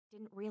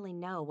didn't really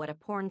know what a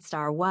porn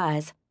star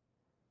was.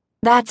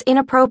 That's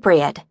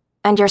inappropriate,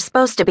 and you're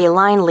supposed to be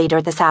line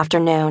leader this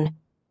afternoon.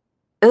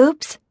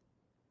 Oops.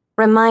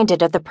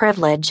 Reminded of the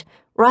privilege,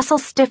 Russell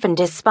stiffened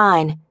his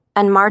spine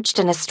and marched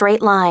in a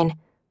straight line,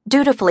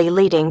 dutifully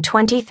leading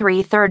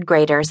 23 third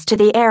graders to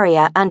the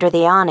area under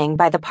the awning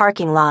by the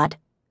parking lot.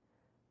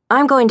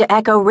 I'm going to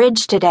Echo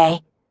Ridge today,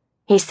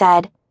 he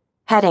said,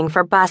 heading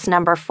for bus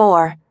number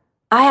 4.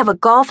 I have a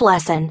golf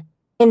lesson.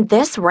 In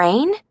this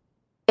rain?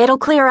 It'll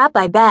clear up,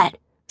 I bet.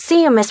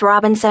 See you, Miss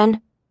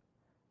Robinson.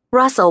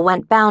 Russell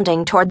went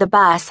bounding toward the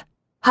bus,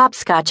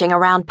 hopscotching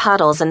around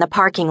puddles in the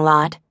parking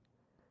lot.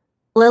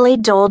 Lily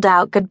doled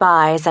out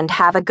goodbyes and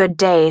have a good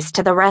days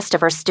to the rest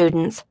of her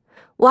students,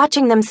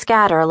 watching them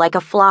scatter like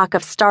a flock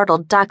of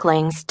startled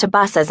ducklings to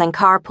buses and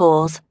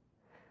carpools.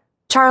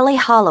 Charlie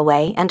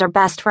Holloway and her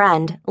best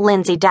friend,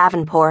 Lindsay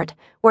Davenport,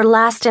 were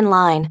last in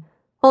line,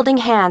 holding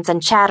hands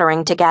and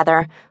chattering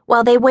together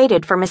while they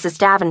waited for Mrs.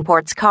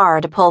 Davenport's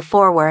car to pull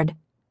forward.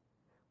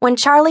 When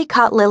Charlie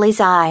caught Lily's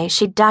eye,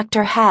 she ducked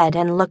her head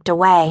and looked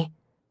away.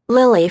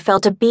 Lily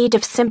felt a beat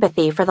of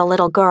sympathy for the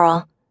little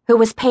girl, who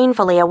was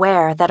painfully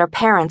aware that her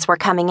parents were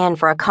coming in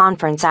for a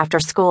conference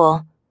after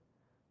school.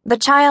 The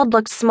child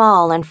looked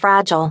small and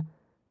fragile,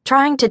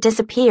 trying to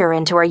disappear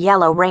into her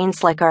yellow rain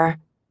slicker.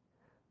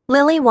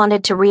 Lily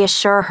wanted to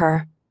reassure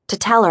her, to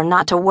tell her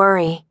not to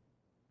worry.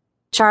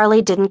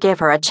 Charlie didn't give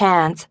her a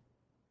chance.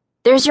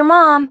 There's your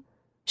mom,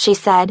 she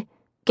said,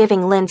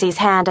 giving Lindsay's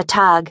hand a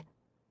tug.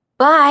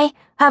 Bye,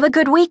 have a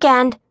good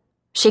weekend,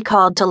 she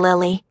called to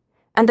Lily,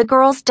 and the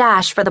girls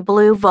dashed for the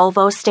blue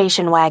Volvo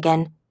station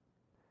wagon.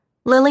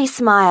 Lily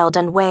smiled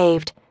and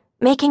waved,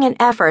 making an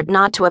effort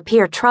not to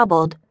appear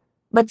troubled,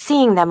 but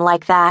seeing them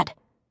like that,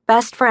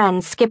 best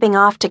friends skipping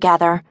off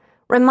together,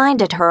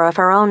 reminded her of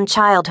her own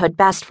childhood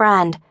best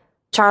friend,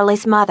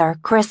 Charlie's mother,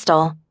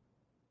 Crystal.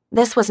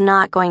 This was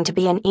not going to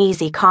be an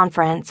easy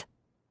conference.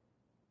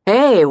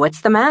 Hey,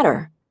 what's the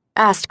matter?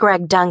 Asked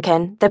Greg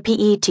Duncan, the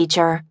PE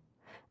teacher.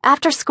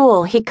 After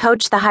school, he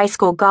coached the high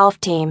school golf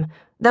team,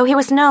 though he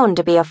was known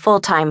to be a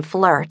full-time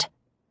flirt.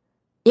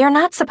 You're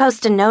not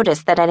supposed to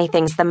notice that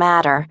anything's the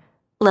matter,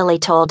 Lily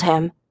told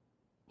him.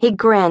 He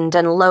grinned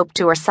and loped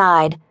to her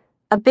side,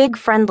 a big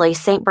friendly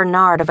St.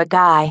 Bernard of a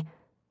guy,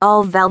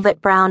 all velvet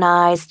brown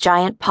eyes,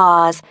 giant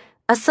paws,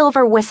 a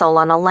silver whistle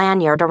on a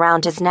lanyard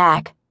around his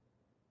neck.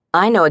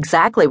 I know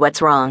exactly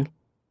what's wrong,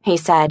 he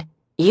said.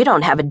 You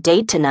don't have a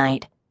date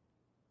tonight.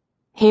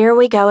 Here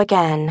we go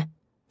again,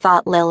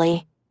 thought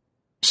Lily.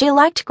 She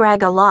liked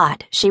Greg a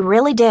lot, she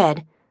really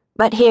did,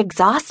 but he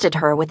exhausted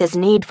her with his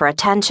need for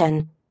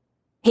attention.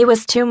 He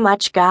was too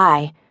much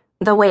guy,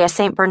 the way a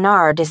St.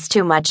 Bernard is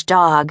too much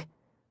dog.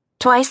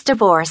 Twice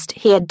divorced,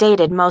 he had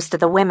dated most of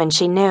the women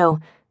she knew,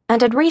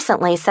 and had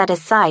recently set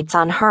his sights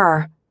on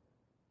her.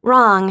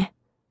 Wrong,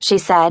 she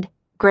said,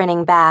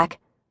 grinning back.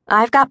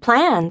 I've got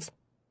plans.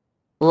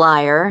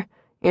 Liar,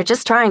 you're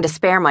just trying to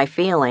spare my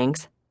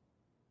feelings.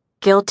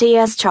 Guilty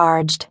as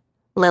charged,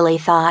 Lily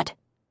thought.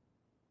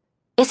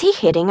 Is he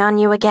hitting on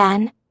you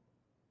again?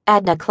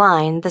 Edna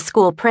Klein, the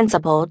school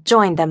principal,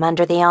 joined them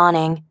under the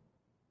awning.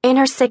 In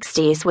her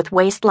 60s, with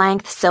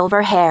waist-length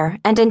silver hair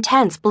and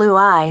intense blue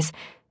eyes,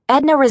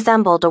 Edna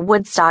resembled a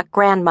Woodstock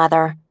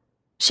grandmother.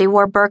 She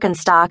wore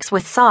Birkenstocks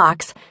with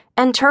socks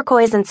and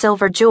turquoise and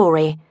silver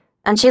jewelry,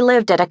 and she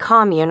lived at a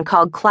commune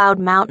called Cloud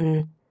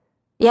Mountain.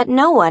 Yet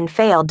no one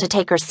failed to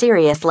take her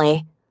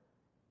seriously.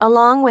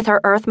 Along with her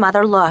Earth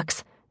Mother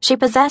looks, she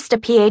possessed a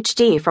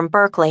PhD from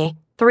Berkeley,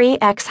 3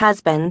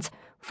 ex-husbands,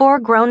 4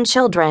 grown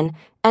children,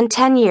 and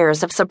 10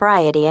 years of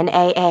sobriety in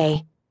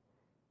AA.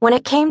 When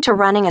it came to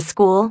running a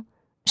school,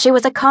 she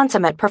was a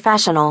consummate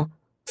professional,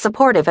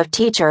 supportive of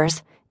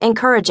teachers,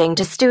 encouraging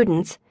to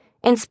students,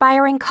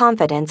 inspiring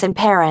confidence in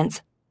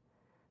parents.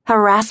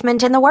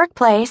 Harassment in the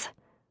workplace,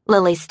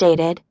 Lily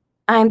stated.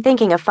 I'm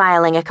thinking of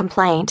filing a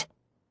complaint.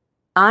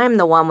 I'm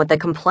the one with the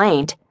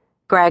complaint,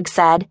 Greg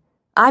said.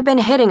 I've been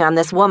hitting on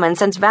this woman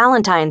since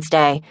Valentine's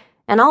Day,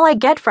 and all I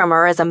get from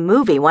her is a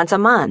movie once a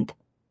month.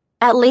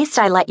 At least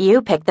I let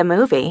you pick the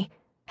movie.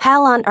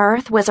 Hell on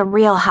Earth was a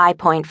real high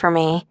point for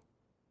me.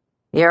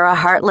 You're a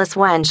heartless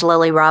wench,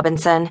 Lily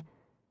Robinson,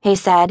 he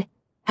said,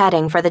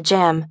 heading for the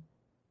gym.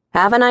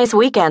 Have a nice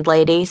weekend,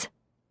 ladies.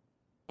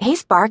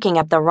 He's barking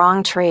up the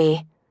wrong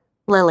tree,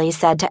 Lily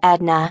said to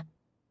Edna.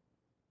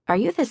 Are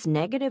you this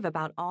negative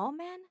about all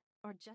men, or just